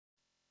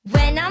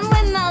When I'm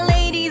with my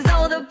ladies,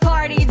 oh, the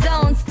party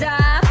don't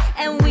stop.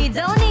 And we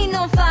don't need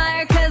no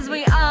fire, cause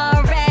we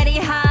already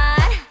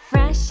hot.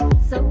 Fresh,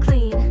 so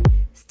clean,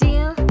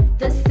 steal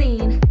the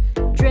scene.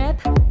 Drip,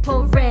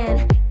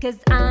 pourin, cause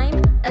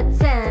I'm a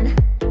 10.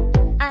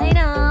 I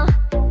know,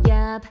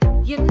 yup,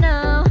 you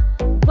know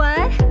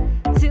what?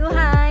 Too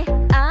high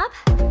up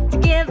to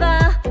give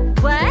a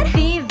what?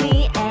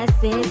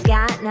 VVS has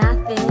got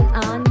nothing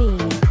on me.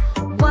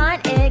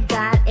 Want it,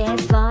 got it,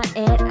 flaunt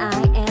it,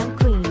 I am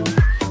queen.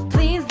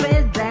 Pleased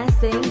with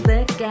blessings,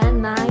 look at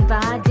my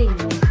body.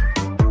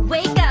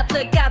 Wake up,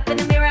 look up in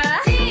the mirror.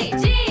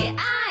 TGIF.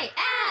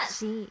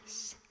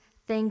 Sheesh,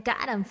 thank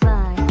God I'm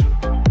fly.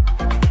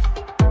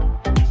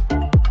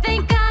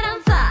 Thank God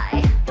I'm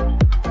fly.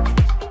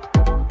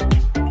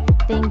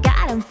 Thank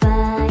God I'm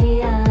fly.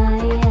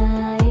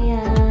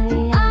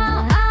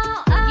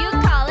 You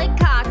call it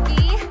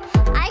cocky,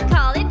 I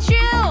call it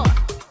true.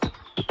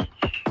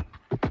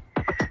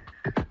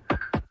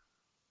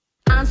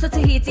 I'm so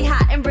Tahiti,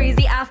 hot and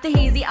breezy, off the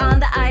heezy on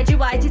the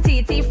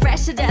IGYTTT.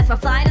 Fresh to death, my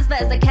flyness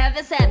best like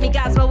heaven sent me.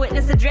 God's my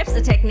witness, it drips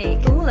the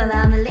technique. Ooh la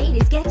la, my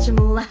ladies, get your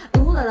moolah.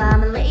 Ooh la la,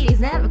 my ladies,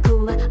 never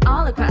cooler.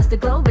 All across the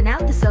globe and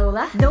out the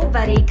solar.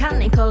 Nobody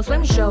coming close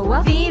when we show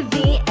up.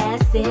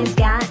 VVS has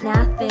got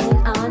nothing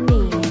on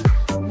me.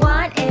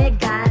 Want it,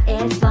 got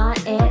it,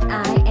 flaunt it,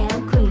 I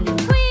am queen.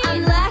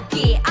 I'm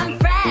lucky, I'm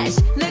fresh,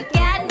 look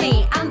at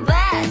me, I'm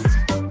blessed.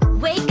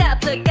 Wake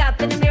up, look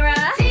up in the mirror.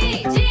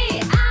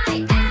 TGIF.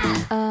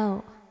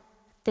 Oh,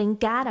 thank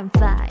God I'm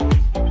fly.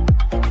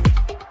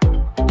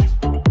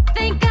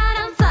 Thank God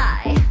I'm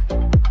fly.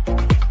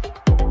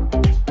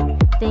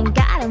 Thank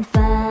God I'm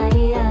fly.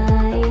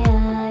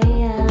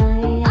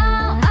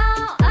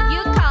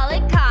 You call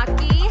it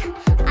cocky,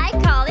 I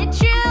call it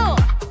true.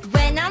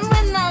 When I'm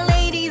with my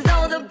ladies,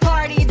 oh, the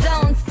party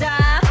don't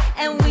stop.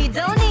 And we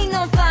don't need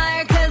no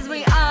fire, cause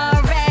we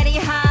already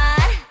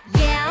hot.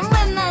 Yeah, I'm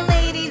with my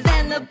ladies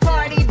and the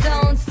party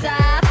don't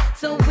stop.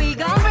 So we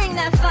gon' bring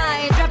that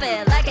fire, drop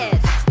it like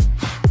it's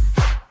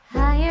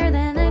higher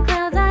than the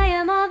clouds, I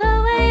am all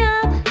the way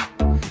up.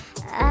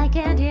 I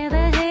can't hear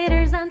the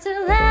haters, I'm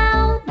too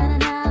loud. No, no,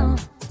 no.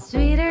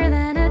 Sweeter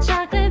than a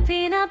chocolate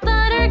peanut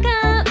butter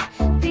cup.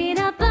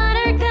 Peanut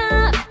butter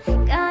cup.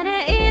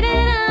 Gotta eat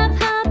it up.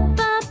 Up,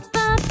 up,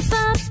 up,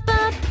 up,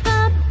 up,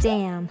 up.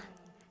 Damn.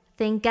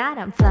 Thank God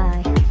I'm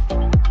fly.